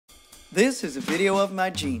This is a video of my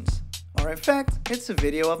jeans, or in fact, it's a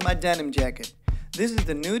video of my denim jacket. This is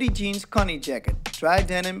the Nudie Jeans Conny Jacket, dry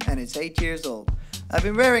denim, and it's 8 years old. I've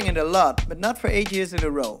been wearing it a lot, but not for 8 years in a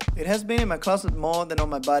row. It has been in my closet more than on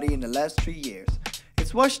my body in the last 3 years.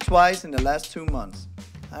 It's washed twice in the last 2 months.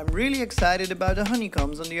 I'm really excited about the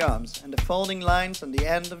honeycombs on the arms and the folding lines on the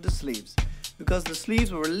end of the sleeves. Because the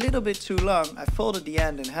sleeves were a little bit too long, I folded the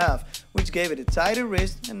end in half, which gave it a tighter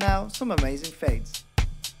wrist and now some amazing fades.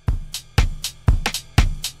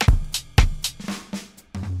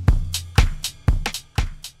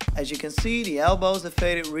 As you can see, the elbows have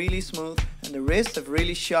faded really smooth and the wrists have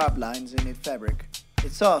really sharp lines in knit fabric.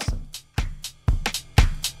 It's awesome.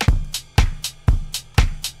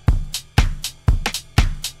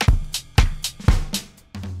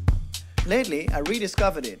 Lately, I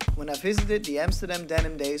rediscovered it when I visited the Amsterdam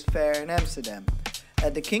Denim Days fair in Amsterdam.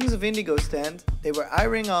 At the Kings Of Indigo stand, they were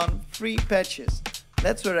ironing on free patches.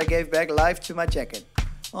 That's where I gave back life to my jacket.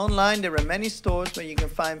 Online there are many stores where you can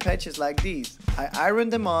find patches like these. I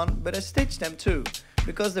ironed them on, but I stitched them too,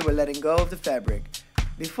 because they were letting go of the fabric.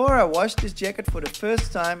 Before I washed this jacket for the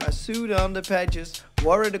first time, I sewed on the patches,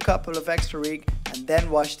 wore it a couple of extra weeks, and then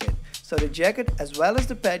washed it. So the jacket as well as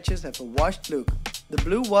the patches have a washed look. The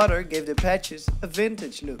blue water gave the patches a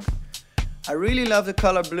vintage look. I really love the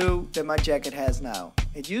color blue that my jacket has now.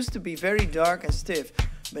 It used to be very dark and stiff,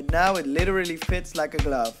 but now it literally fits like a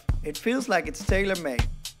glove. It feels like it's tailor-made.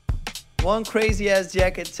 One crazy ass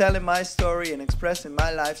jacket telling my story and expressing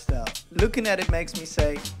my lifestyle. Looking at it makes me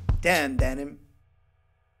say, damn denim.